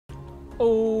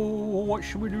Oh, what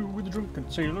should we do with a drunken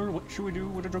sailor? What should we do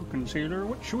with a drunken sailor?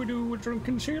 What should we do with a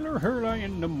drunken sailor? Early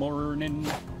in the morning.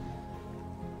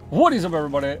 What is up,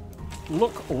 everybody?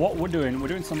 Look what we're doing. We're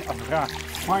doing some Raft.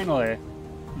 Finally,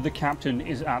 the captain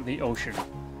is at the ocean.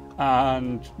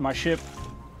 And my ship,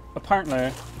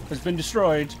 apparently, has been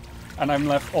destroyed. And I'm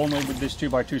left only with this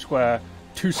 2x2 square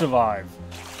to survive.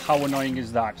 How annoying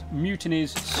is that?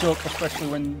 Mutinies suck, especially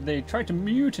when they try to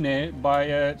mutiny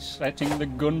by setting the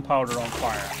gunpowder on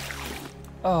fire.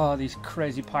 Oh, these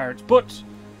crazy pirates. But,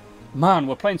 man,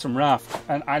 we're playing some Raft,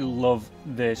 and I love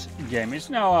this game. It's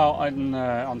now out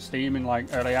on Steam in, like,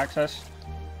 early access.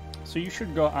 So you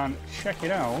should go and check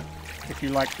it out if you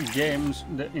like games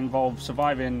that involve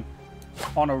surviving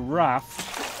on a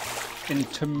raft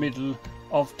into middle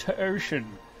of the ocean.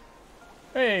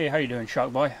 Hey, how you doing,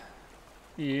 Shark Boy?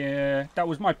 Yeah, that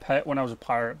was my pet when I was a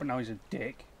pirate, but now he's a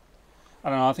dick. I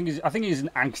don't know. I think he's an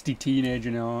angsty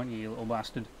teenager now, aren't you, little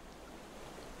bastard?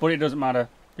 But it doesn't matter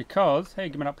because hey,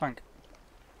 give me that plank.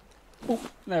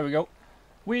 Oh, there we go.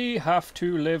 We have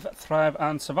to live, thrive,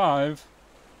 and survive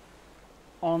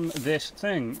on this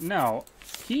thing. Now,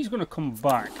 he's going to come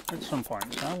back at some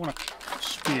point. So I want to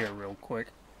spear real quick,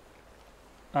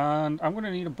 and I'm going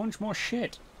to need a bunch more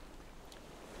shit.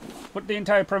 But the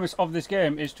entire premise of this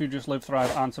game is to just live,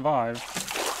 thrive, and survive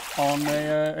on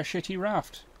a shitty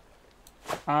raft.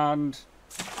 And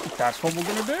that's what we're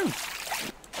going to do.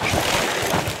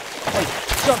 Hey,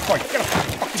 jump, boy, get up,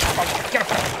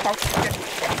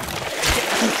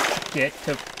 get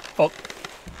the fuck,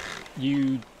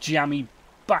 you jammy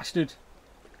bastard.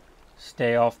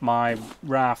 Stay off my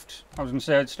raft. I was going to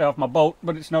say stay off my boat,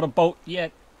 but it's not a boat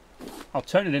yet. I'll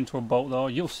turn it into a boat, though,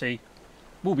 you'll see.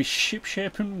 We'll be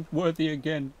ship-shape and worthy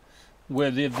again.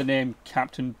 Worthy of the name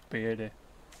Captain Beardy.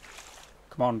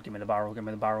 Come on, give me the barrel, give me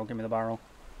the barrel, give me the barrel.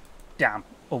 Damn,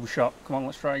 overshot. Come on,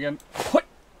 let's try again. What?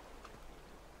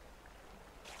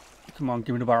 Come on,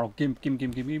 give me the barrel. Give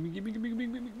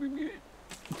me.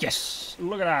 Yes,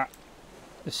 look at that.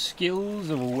 The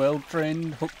skills of a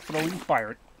well-trained hook-throwing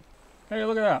pirate. Hey,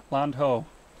 look at that, land ho.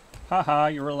 Haha,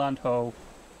 you're a land ho.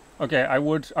 Okay, I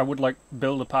would like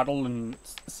build a paddle and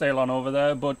sail on over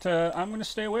there, but I'm going to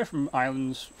stay away from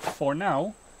islands for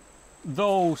now.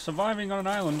 Though surviving on an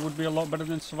island would be a lot better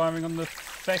than surviving on the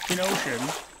feckin' ocean.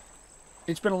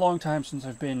 It's been a long time since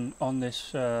I've been on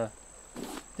this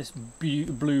this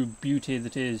blue beauty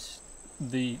that is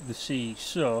the sea.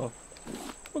 So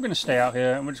we're going to stay out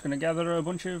here and we're just going to gather a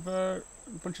bunch of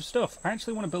stuff. I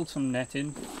actually want to build some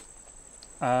netting.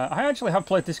 I actually have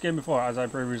played this game before, as I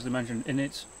previously mentioned, in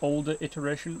its older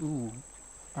iteration. Ooh,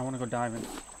 I want to go diving.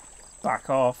 Back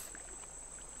off.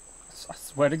 I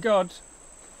swear to God.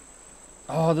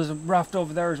 Oh, there's a raft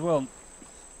over there as well.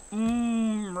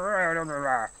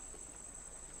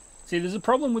 See, there's a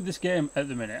problem with this game at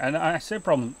the minute, and I say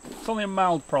problem, it's only a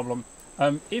mild problem.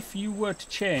 If you were to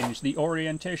change the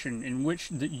orientation in which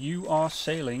that you are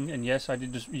sailing, and yes, I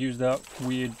did just use that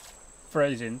weird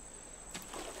phrasing,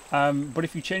 but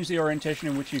if you change the orientation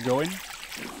in which you're going,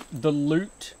 the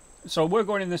loot... So we're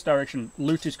going in this direction.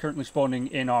 Loot is currently spawning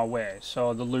in our way.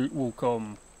 So the loot will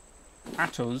come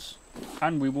at us,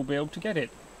 and we will be able to get it.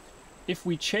 If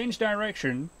we change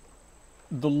direction,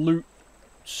 the loot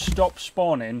stops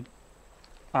spawning,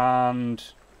 and...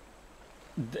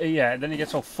 yeah, then it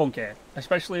gets all funky.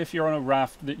 Especially if you're on a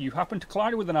raft that you happen to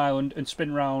collide with an island and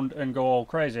spin round and go all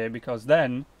crazy, because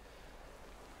then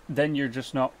you're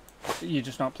just not... You're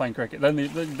just not playing cricket. Then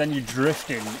you're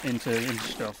drifting into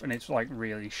stuff, and it's like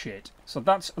really shit. So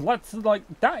that's like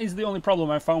that is the only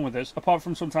problem I found with this. Apart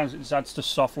from sometimes it decides to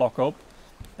soft lock up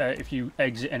if you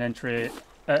exit and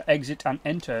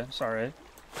enter. Sorry,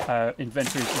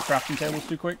 inventories and crafting tables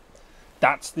too quick.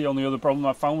 That's the only other problem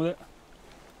I found with it.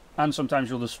 And sometimes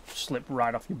you'll just slip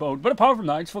right off your boat. But apart from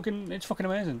that, it's fucking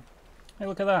amazing. Hey,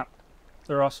 look at that.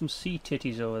 There are some sea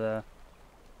titties over there.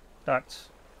 That's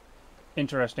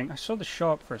interesting. I saw the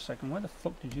shark for a second. Where the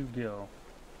fuck did you go?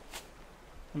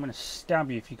 I'm gonna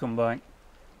stab you if you come back.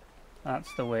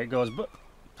 That's the way it goes. But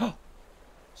oh,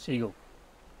 seagull.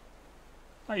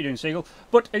 How you doing, seagull?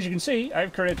 But as you can see,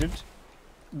 I've created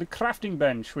the crafting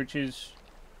bench, which is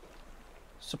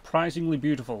surprisingly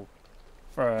beautiful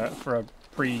for a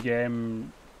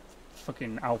pre-game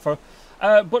fucking alpha.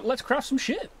 But let's craft some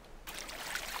shit.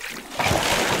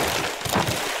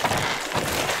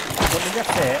 What did I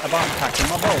say about attacking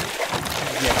my boat?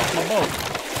 Get off my boat.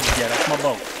 Get off my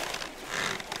boat.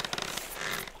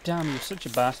 Damn, you're such a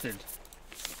bastard.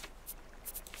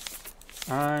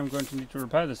 I'm going to need to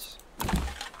repair this.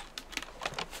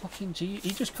 Fucking gee,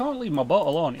 he just can't leave my boat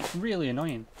alone. It's really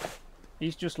annoying.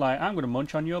 He's just like, I'm going to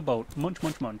munch on your boat. Munch,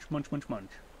 munch, munch, munch, munch,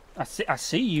 munch. I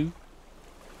see you.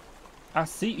 I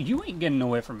see you ain't getting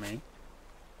away from me.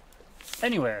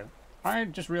 Anyway, I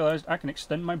just realised I can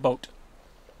extend my boat.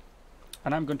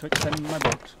 And I'm going to extend my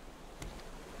boat.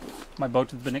 My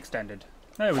boat has been extended.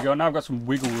 There we go, now I've got some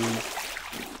wiggle room.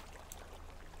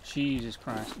 Jesus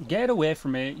Christ. Get away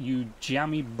from me, you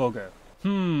jammy bugger.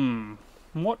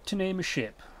 What to name a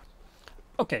ship?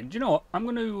 Okay, do you know what? I'm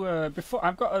going to, before,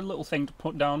 I've got a little thing to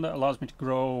put down that allows me to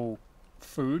grow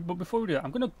food, but before we do that,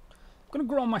 I'm going to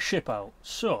grow my ship out.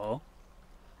 So,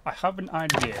 I have an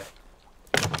idea.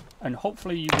 And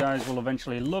hopefully you guys will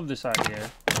eventually love this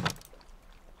idea.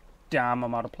 Damn,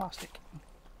 I'm out of plastic.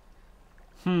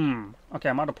 Okay,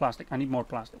 I'm out of plastic. I need more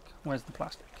plastic. Where's the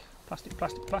plastic?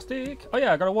 Plastic. Oh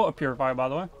yeah, I got a water purifier, by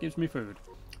the way. Gives me food.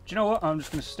 Do you know what? I'm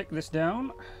just going to stick this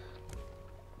down.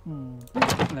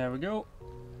 There we go.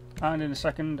 And in a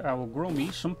second, I will grow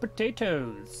me some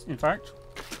potatoes. In fact,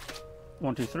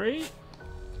 1, 2, 3.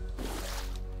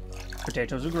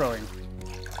 Potatoes are growing.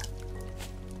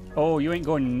 Oh, you ain't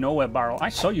going nowhere, Barrel. I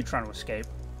saw you trying to escape.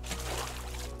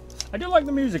 I do like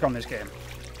the music on this game.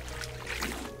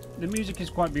 The music is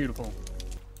quite beautiful.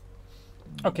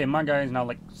 Okay, my guy is now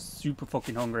like super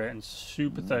fucking hungry and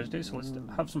super thirsty, so let's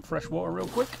have some fresh water real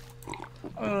quick.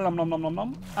 Nom nom nom nom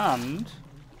nom. And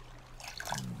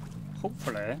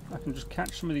hopefully I can just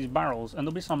catch some of these barrels, and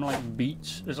there'll be some like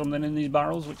beets or something in these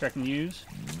barrels which I can use.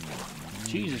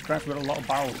 Jesus Christ, we've got a lot of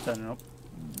barrels turning up.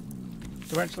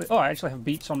 Do I actually? Oh, I actually have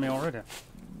beets on me already.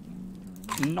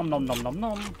 Nom nom nom nom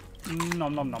nom.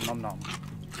 Nom nom nom nom nom.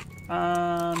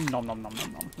 And nom nom nom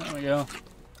nom nom. There we go.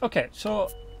 Okay, so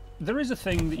there is a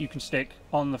thing that you can stick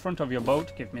on the front of your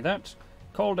boat, give me that,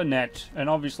 called a net. And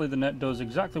obviously the net does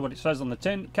exactly what it says on the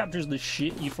tin, captures the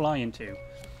shit you fly into.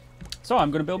 So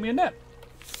I'm going to build me a net.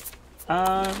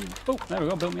 Oh, there we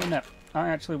go, build me a net. I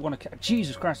actually want to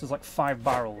Jesus Christ, there's like 5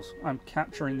 barrels. I'm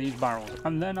capturing these barrels.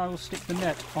 And then I will stick the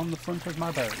net on the front of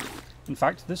my boat. In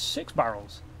fact, there's 6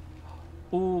 barrels.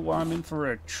 Oh, I'm in for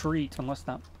a treat, unless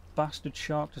that bastard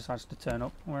shark decides to turn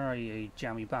up. Where are you, you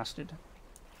jammy bastard?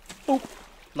 Oh,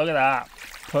 look at that.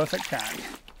 Perfect catch.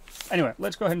 Anyway,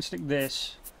 let's go ahead and stick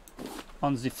this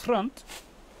on the front.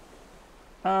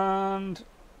 And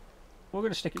we're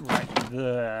going to stick it right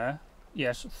there.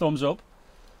 Yes, thumbs up.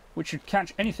 Which should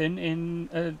catch anything in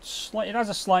a slight... It has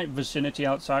a slight vicinity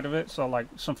outside of it, so like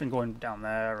something going down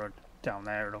there or down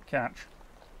there it'll catch.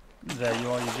 There you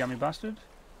are, you jammy bastard.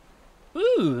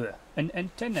 Ooh, an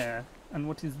antenna. And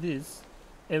what is this?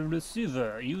 A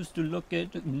receiver used to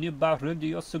locate nearby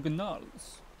radio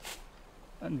signals.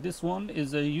 And this one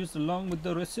is used along with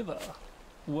the receiver.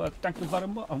 Well, thank you very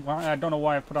much. I don't know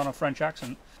why I put on a French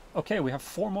accent. Okay, we have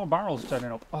 4 more barrels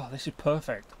turning up. Oh, this is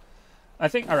perfect. I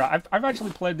think, alright, I've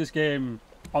actually played this game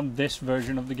on this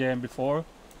version of the game before.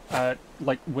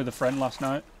 Like with a friend last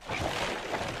night.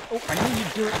 Oh, I knew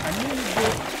you'd do it. I knew you'd do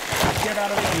it. Get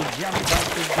out of it, you jammy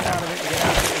bastard. Get out of it, get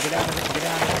out of it, get out of it, get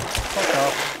out of it. Fuck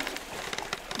off.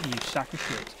 You sack of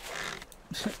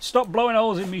shit. Stop blowing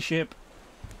holes in me ship.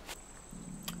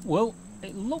 Well,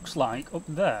 it looks like up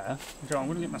there... I'm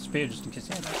going to get my spear just in case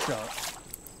I had that shot.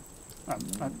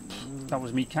 That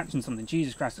was me catching something.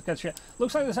 Jesus Christ, I catch shit.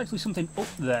 Looks like there's actually something up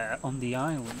there on the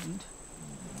island.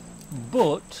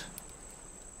 But,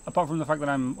 apart from the fact that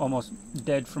I'm almost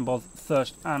dead from both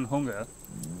thirst and hunger...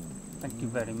 Thank you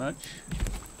very much.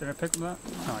 Did I pick up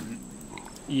that? No, I didn't.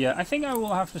 Yeah, I think I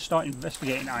will have to start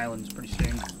investigating islands pretty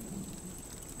soon.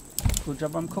 Good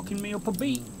job I'm cooking me up a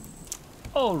beet.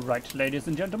 Alright, ladies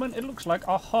and gentlemen, it looks like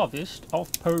our harvest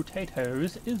of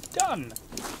potatoes is done.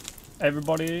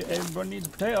 Everybody needs a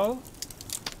potato.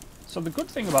 So the good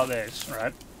thing about this,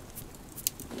 right?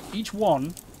 Each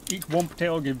one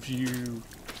potato gives you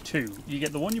 2. You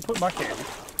get the one you put back in.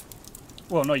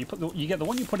 Well, no, you get the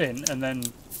one you put in, and then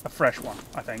a fresh one.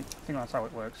 I think that's how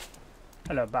it works.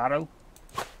 Hello, barrel.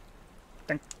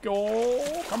 Thank you.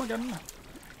 Come again.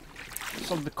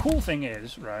 So the cool thing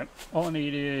is, right? All I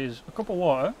need is a cup of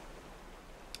water.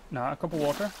 No, a cup of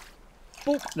water.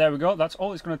 Boop. There we go. That's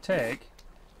all it's going to take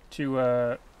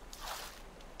to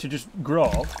just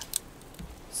grow.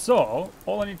 So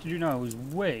all I need to do now is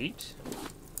wait.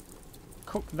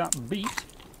 Cook that beet.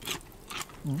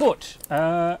 But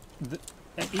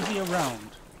is he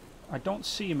around? I don't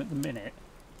see him at the minute.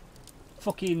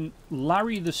 Fucking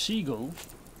Larry the Seagull,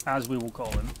 as we will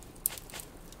call him,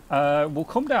 will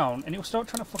come down and he'll start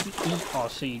trying to fucking eat our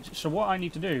seeds. So what I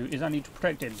need to do is I need to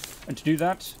protect him. And to do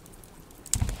that,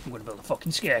 I'm going to build a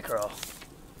fucking scarecrow.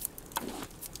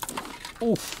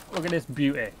 Oof, look at this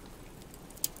beauty.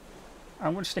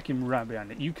 I'm going to stick him right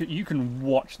behind it. You can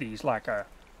watch these like a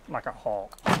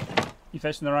hawk. You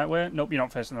facing the right way? Nope, you're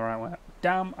not facing the right way.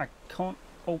 Damn, I can't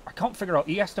Oh, I can't figure out.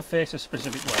 He has to face a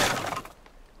specific way.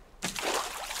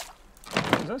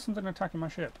 Is there something attacking my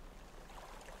ship?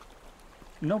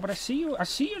 No, but I see you. I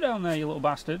see you down there, you little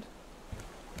bastard.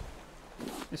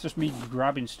 It's just me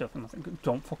grabbing stuff and I think,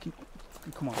 don't fucking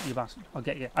come on, you bastard. I'll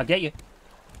get you. I'll get you.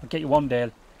 I'll get you one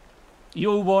day.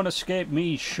 You won't escape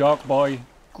me, shark boy.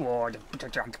 God.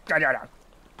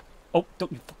 Oh,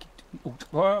 don't you fucking...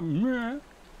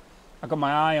 I got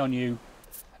my eye on you.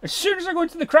 As soon as I go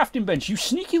into the crafting bench, you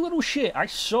sneaky little shit. I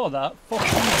saw that. Fucking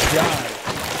die.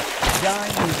 Die,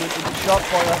 you shark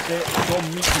boy, that's it. Go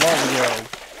meet Lolly.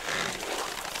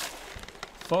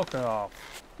 Fuck off.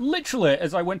 Literally,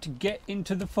 as I went to get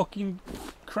into the fucking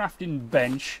crafting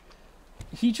bench,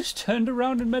 he just turned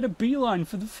around and made a beeline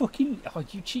for the fucking... Oh,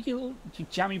 you cheeky little... You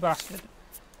jammy bastard.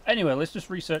 Anyway, let's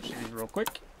just research these real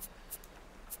quick.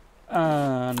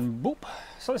 And boop.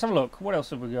 So let's have a look. What else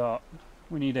have we got?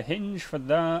 We need a hinge for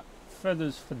that.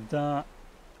 Feathers for that.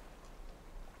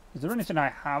 Is there anything I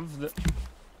have that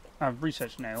I've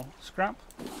researched now? Scrap.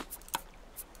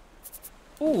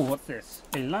 Oh, what's this?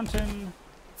 A lantern.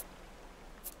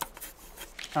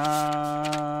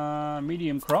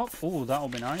 Medium crop. Oh, that'll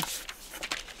be nice.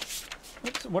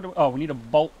 Oh, we need a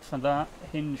bolt for that.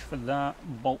 Hinge for that.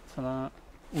 Bolt for that.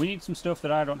 We need some stuff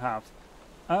that I don't have.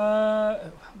 What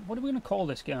are we going to call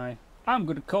this guy? I'm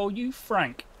going to call you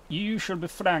Frank. You shall be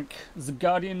Frank, the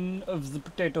guardian of the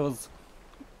potatoes.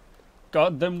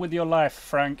 Guard them with your life,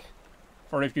 Frank.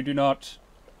 For if you do not...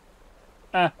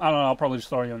 I don't know, I'll probably just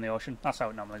throw you in the ocean. That's how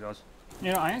it normally goes.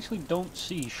 You know, I actually don't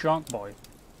see Shark Boy.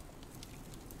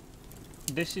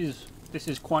 This is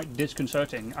quite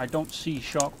disconcerting. I don't see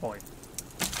Shark Boy.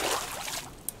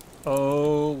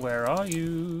 Oh, where are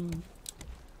you?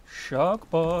 Shark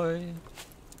Boy.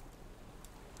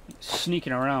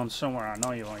 Sneaking around somewhere. I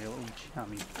know you are, you little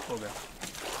jammy bugger.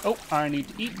 Oh, I need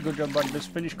to eat. Good job, buddy. Just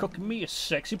finished cooking me a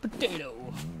sexy potato.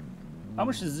 How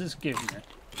much does this give me?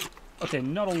 Okay,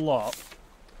 not a lot.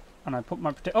 And I put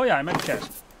my potato... Oh yeah, I made a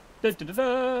chest. Da, da, da,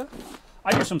 da.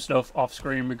 I do some stuff off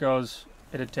screen because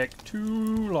it'd take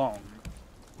too long.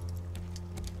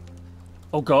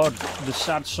 Oh god, the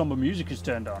sad somber music is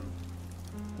turned on.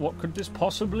 What could this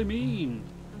possibly mean?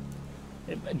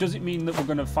 Does it mean that we're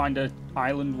going to find an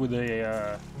island with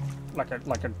a like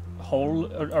a hole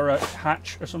or a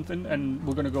hatch or something, and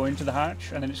we're going to go into the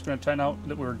hatch, and then it's going to turn out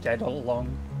that we're dead all along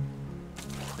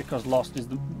because Lost is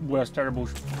the worst terrible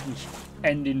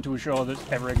ending to a show that's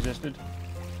ever existed?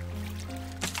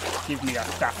 Give me a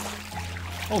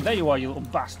staff. Oh, there you are, you little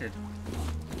bastard.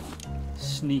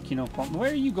 Sneaking up on...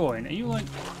 Where are you going? Are you like...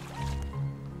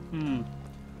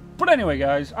 But anyway,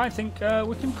 guys, I think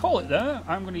we can call it there.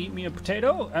 I'm going to eat me a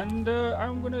potato, and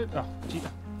I'm going to... Oh, gee,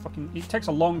 fucking... It takes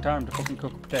a long time to fucking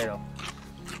cook a potato.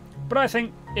 But I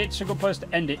think it's a good place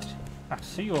to end it. I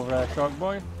see you over there, Shark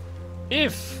Boy.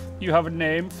 If you have a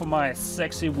name for my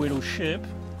sexy widow ship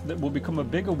that will become a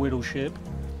bigger widow ship,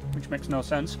 which makes no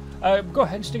sense, go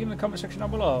ahead and stick it in the comment section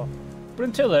down below. But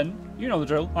until then, you know the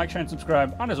drill. Like, share, and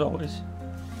subscribe. And as always,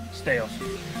 stay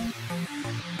awesome.